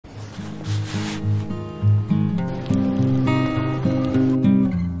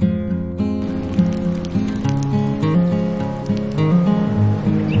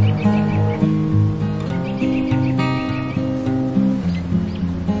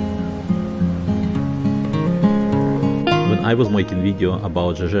I was making video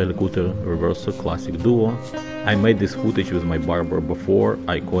about Jaeger LeCoultre Reverso classic duo, I made this footage with my Barbour Beaufort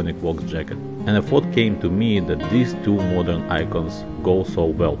iconic Vox jacket, and a thought came to me that these two modern icons go so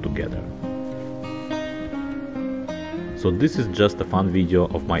well together. So this is just a fun video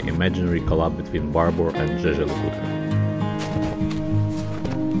of my imaginary collab between Barbour and Jaeger LeCoultre.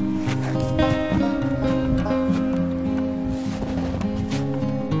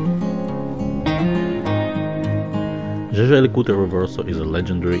 Jaeger LeCoultre Reverso is a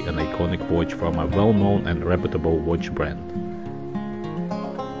legendary and iconic watch from a well-known and reputable watch brand.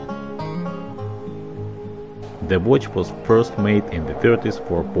 The watch was first made in the 30s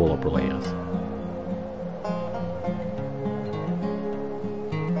for polo players.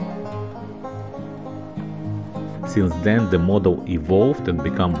 Since then, the model evolved and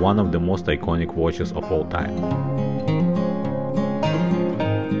became one of the most iconic watches of all time.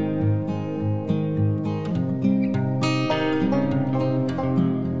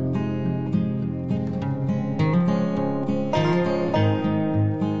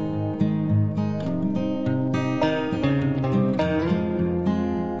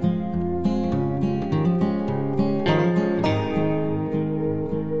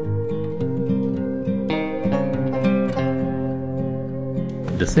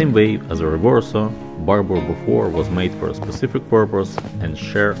 The same way as a Reverso, Barbour Beaufort was made for a specific purpose and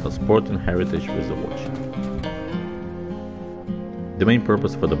shared a sporting heritage with the watch. The main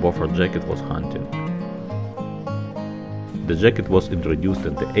purpose for the Beaufort jacket was hunting. The jacket was introduced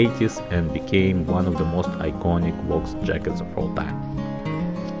in the 80s and became one of the most iconic Vox jackets of all time.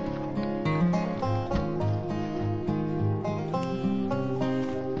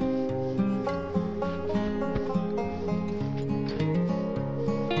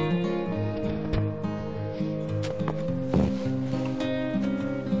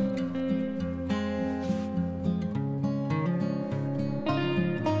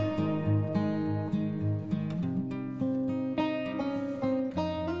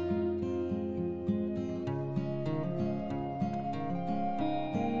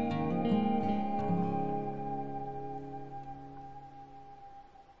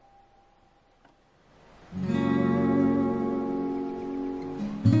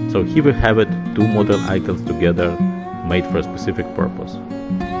 So here we have it, two modern icons together, made for a specific purpose.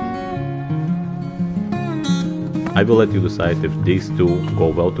 I will let you decide if these two go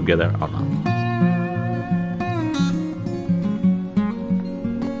well together or not.